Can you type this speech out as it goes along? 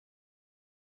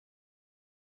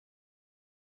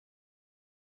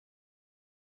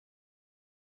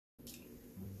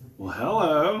Well,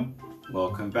 hello.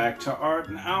 Welcome back to Art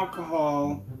and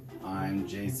Alcohol. I'm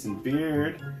Jason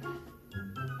Beard.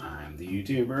 I'm the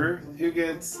YouTuber who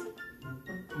gets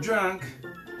drunk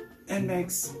and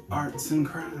makes arts and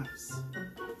crafts.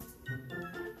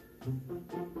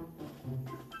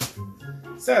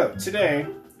 So, today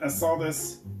I saw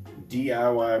this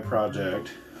DIY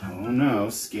project. Oh no,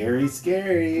 scary,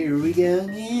 scary. Here we go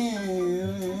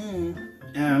again.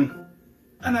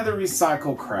 Another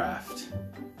recycle craft.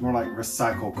 More like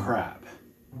recycle crap.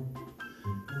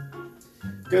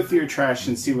 Go through your trash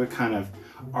and see what kind of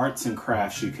arts and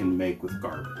crafts you can make with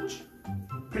garbage.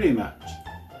 Pretty much.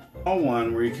 All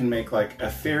one where you can make like a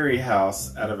fairy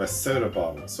house out of a soda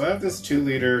bottle. So I have this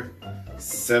 2-liter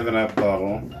 7-Up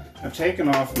bottle. I've taken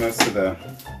off most of the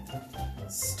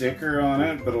sticker on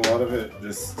it, but a lot of it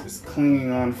just is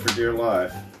clinging on for dear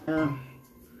life.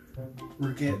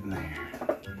 We're getting there.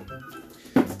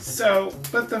 So,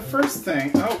 but the first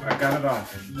thing, oh, I got it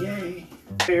off. Yay.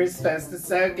 You're supposed to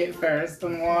soak it first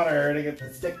in water to get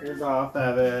the stickers off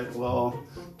of it. Well,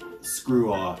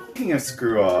 screw off. Speaking of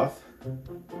screw off,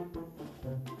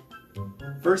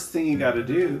 first thing you gotta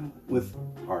do with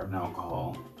art and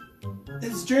alcohol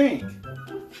is drink.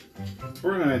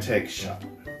 We're gonna take a shot.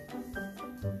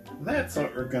 That's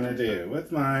what we're gonna do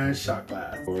with my shot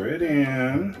glass. Pour it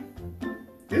in.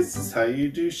 This is how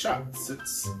you do shots.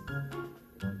 It's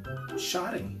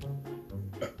shotty.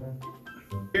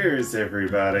 Here's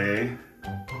everybody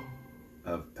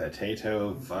of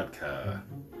potato vodka.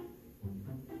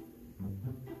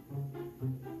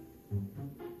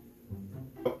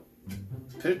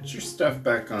 Put your stuff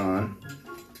back on.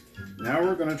 Now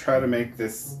we're gonna try to make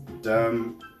this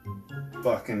dumb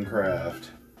fucking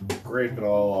craft. Scrape it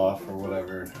all off or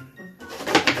whatever.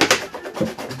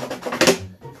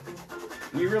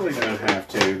 You really don't have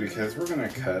to because we're gonna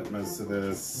cut most of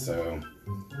this, so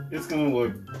it's gonna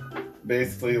look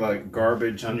basically like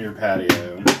garbage on your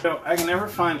patio. So I can never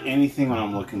find anything when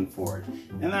I'm looking for it.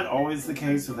 Isn't that always the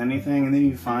case with anything? And then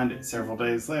you find it several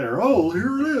days later. Oh,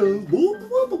 here it is. Boop,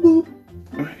 boop, boop,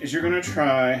 boop. Is you're gonna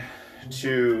try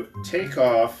to take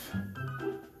off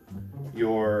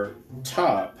your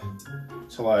top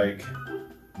to like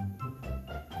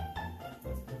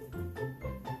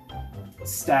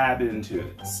stab into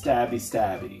it. Stabby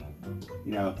stabby.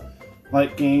 You know,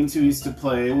 like games we used to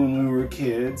play when we were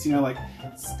kids, you know, like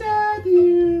stab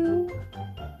you.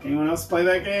 Anyone else play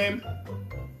that game?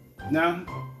 No?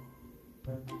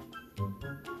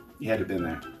 You had to have been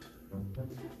there.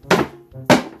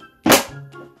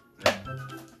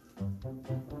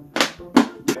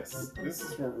 Yes, this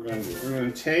is what we're going to do. We're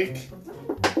going to take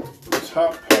the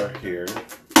top part here.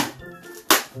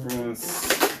 We're going to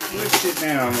switch it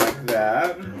down like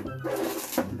that.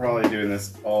 I'm probably doing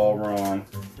this all wrong.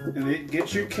 And then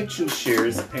get your kitchen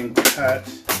shears and cut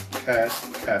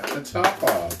the top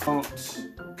off.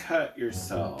 Don't cut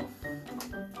yourself.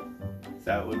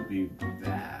 That would be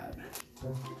bad.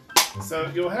 So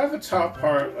you'll have a top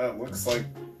part that looks like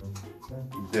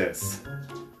this.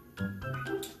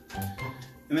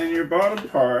 And then your bottom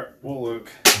part will look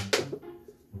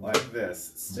like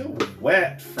this. It's still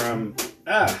wet from,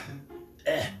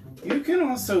 You can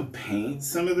also paint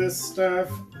some of this stuff.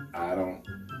 I don't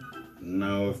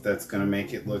know if that's gonna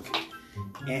make it look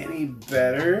any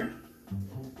better.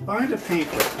 Find a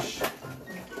paintbrush.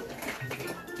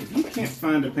 If you can't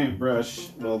find a paintbrush,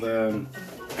 well then,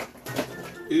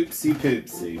 oopsie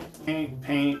poopsie.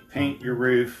 Paint your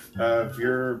roof of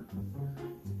your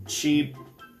cheap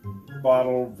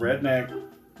bottle redneck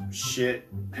shit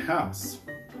house.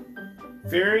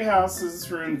 Fairy houses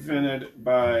were invented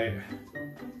by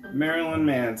Marilyn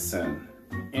Manson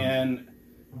in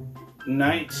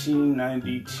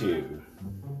 1992.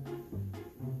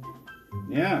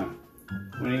 Yeah,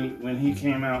 when he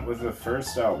came out with the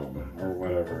first album or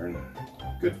whatever, and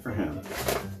good for him.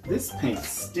 This paint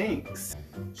stinks.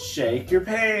 Shake your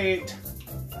paint.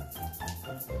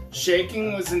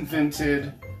 Shaking was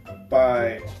invented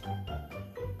by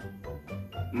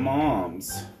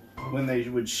moms when they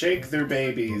would shake their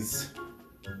babies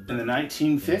in the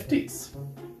 1950s.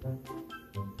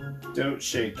 Don't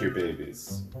shake your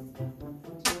babies.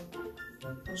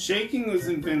 Shaking was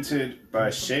invented by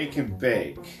shake and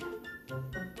bake.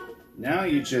 Now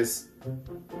you just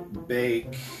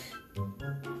bake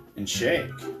and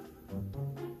shake.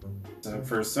 So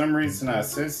for some reason I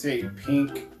associate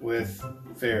pink with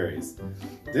fairies.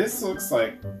 This looks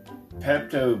like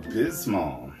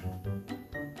Pepto-Bismol.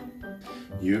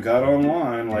 You got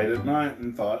online late at night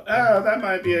and thought, oh, that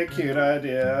might be a cute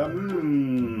idea.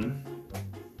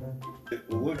 It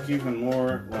will look even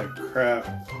more like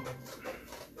crap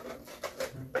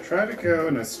Try to go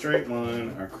in a straight line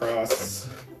across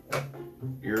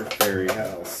your fairy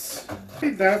house. I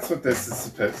think that's what this is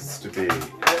supposed to be. An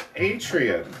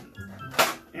atrium.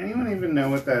 Anyone even know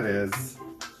what that is?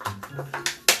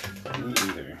 Me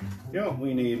either. You know what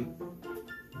we need?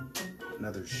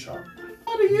 Another shot.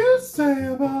 What do you say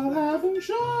about having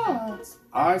shots?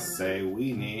 I say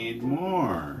we need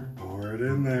more. Pour it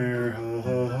in there. Ha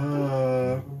ha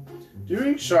ha.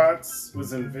 Doing shots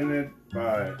was invented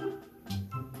by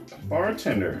a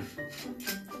bartender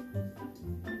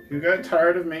who got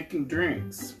tired of making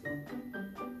drinks.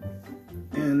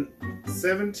 In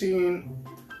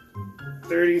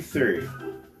 1733. You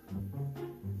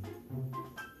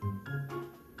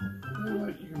know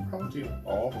what? You can probably do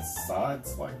all the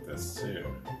sides like this too.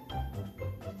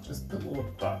 Just put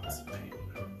little dots of paint.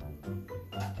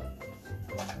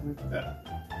 Like that.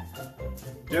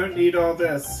 Don't need all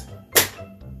this.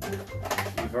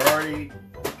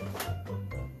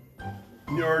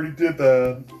 You already did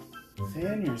that.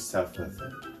 Fan yourself with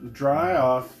it. Dry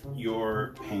off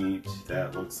your paint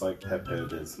that looks like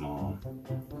Pepto-Bismol.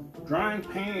 Drying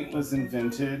paint was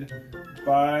invented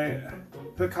by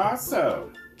Picasso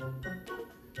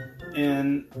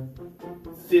in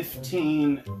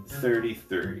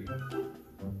 1533.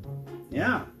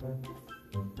 Yeah.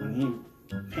 When he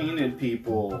painted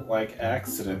people like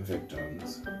accident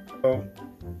victims. So,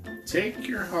 take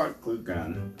your hot glue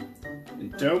gun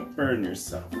and don't burn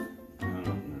yourself.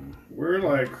 We're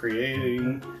like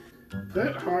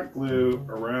put hot glue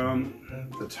around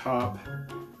the top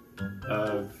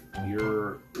of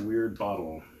your weird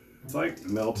bottle. It's like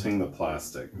melting the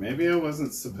plastic. Maybe I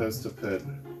wasn't supposed to put,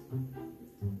 and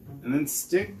then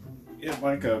stick it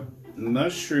like a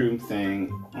mushroom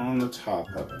thing on the top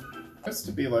of it. It has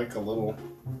to be like a little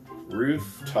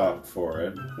rooftop for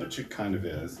it, which it kind of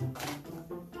is.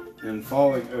 And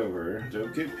falling over,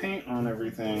 don't get paint on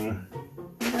everything.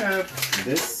 We have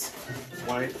this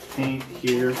white paint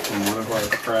here from one of our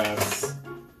crafts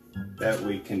that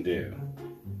we can do.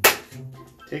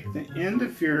 Take the end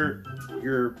of your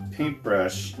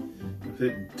paintbrush,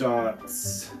 put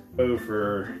dots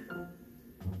over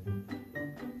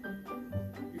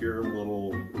your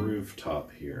little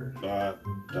rooftop here. Dot,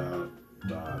 dot,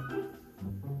 dot.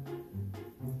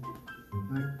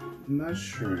 Like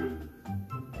mushroom.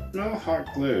 No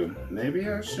hot glue. Maybe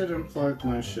I should unplug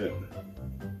my shit.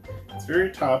 It's very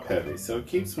top heavy, so it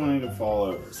keeps wanting to fall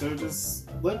over. So just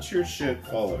let your shit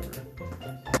fall over.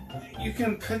 You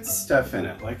can put stuff in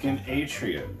it, like an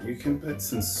atrium. You can put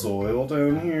some soil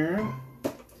down here.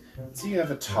 So you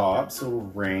have a top, so it'll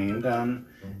rain down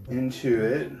into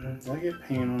it. I get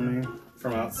paint on me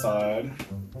from outside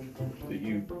that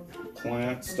you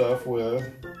plant stuff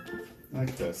with,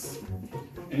 like this.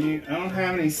 And I don't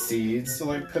have any seeds to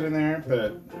like put in there,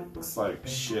 but it looks like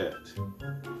shit.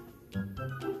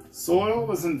 Soil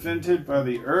was invented by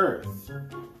the earth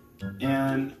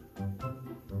in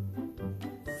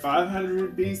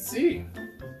 500 BC.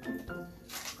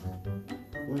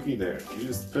 Looky there. You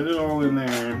just put it all in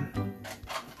there.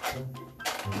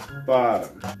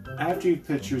 Bottom. After you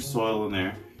put your soil in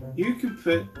there, you can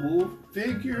put little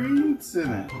figurines in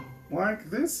it. Like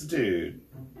this dude.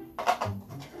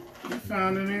 You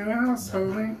found a new house,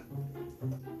 homie.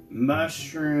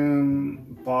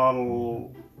 Mushroom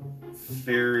bottle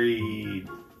fairy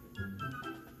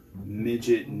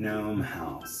midget gnome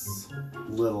house.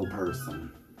 Little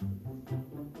person.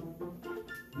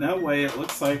 That way it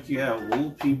looks like you have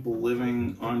little people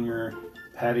living on your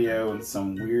patio in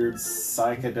some weird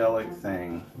psychedelic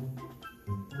thing.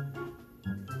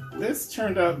 This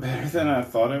turned out better than I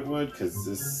thought it would, because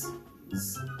this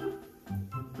is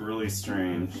really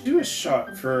strange. Do a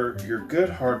shot for your good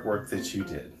hard work that you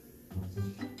did.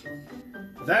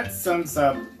 That sums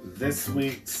up this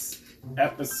week's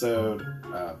episode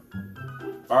of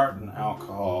Art and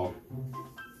Alcohol.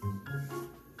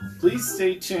 Please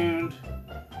stay tuned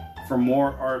for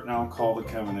more Art and Alcohol to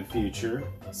come in the future.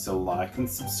 So like and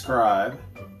subscribe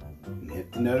and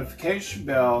hit the notification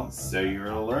bell so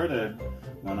you're alerted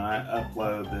when I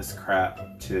upload this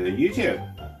crap to YouTube.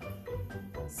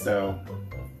 So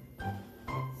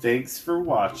thanks for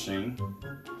watching.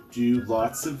 Do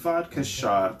lots of vodka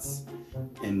shots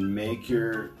and make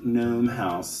your gnome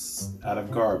house out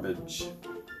of garbage.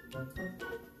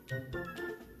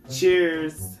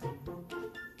 Cheers!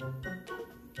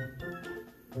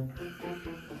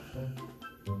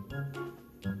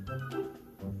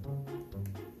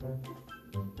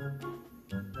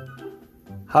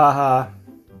 Ha ha.